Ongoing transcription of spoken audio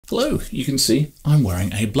Hello, you can see I'm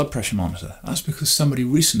wearing a blood pressure monitor. That's because somebody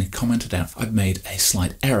recently commented out I've made a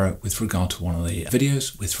slight error with regard to one of the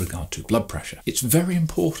videos with regard to blood pressure. It's very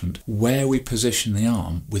important where we position the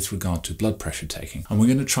arm with regard to blood pressure taking, and we're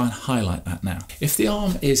going to try and highlight that now. If the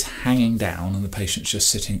arm is hanging down and the patient's just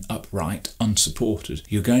sitting upright, unsupported,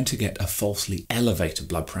 you're going to get a falsely elevated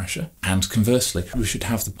blood pressure, and conversely, we should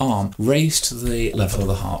have the arm raised to the level of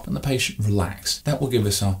the heart and the patient relaxed. That will give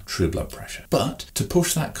us our true blood pressure. But to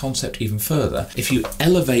push that concept even further, if you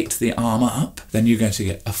elevate the arm up, then you're going to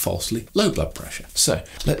get a falsely low blood pressure. So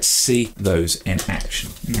let's see those in action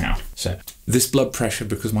now. So this blood pressure,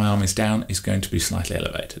 because my arm is down, is going to be slightly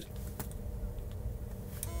elevated.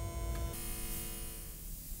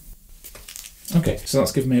 Okay, so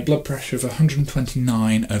that's given me a blood pressure of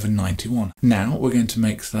 129/91. Now we're going to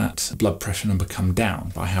make that blood pressure number come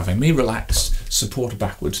down by having me relaxed, supported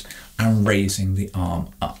backwards, and raising the arm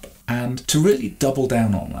up. And to really double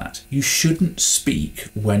down on that, you shouldn't speak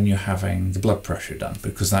when you're having the blood pressure done,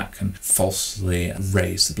 because that can falsely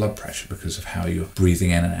raise the blood pressure because of how you're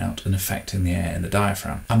breathing in and out and affecting the air in the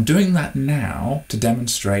diaphragm. I'm doing that now to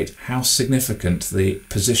demonstrate how significant the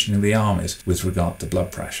positioning of the arm is with regard to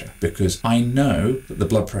blood pressure, because I know that the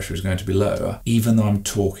blood pressure is going to be lower even though I'm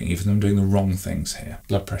talking, even though I'm doing the wrong things here.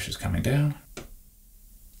 Blood pressure is coming down.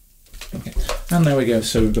 Okay, and there we go.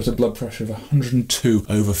 So we've got a blood pressure of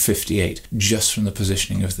 102/58 just from the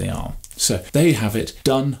positioning of the arm. So there you have it,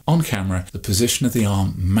 done on camera. The position of the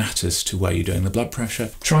arm matters to where you're doing the blood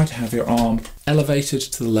pressure. Try to have your arm elevated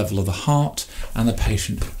to the level of the heart and the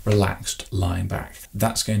patient relaxed lying back.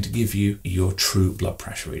 That's going to give you your true blood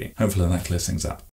pressure reading. Hopefully that clears things up.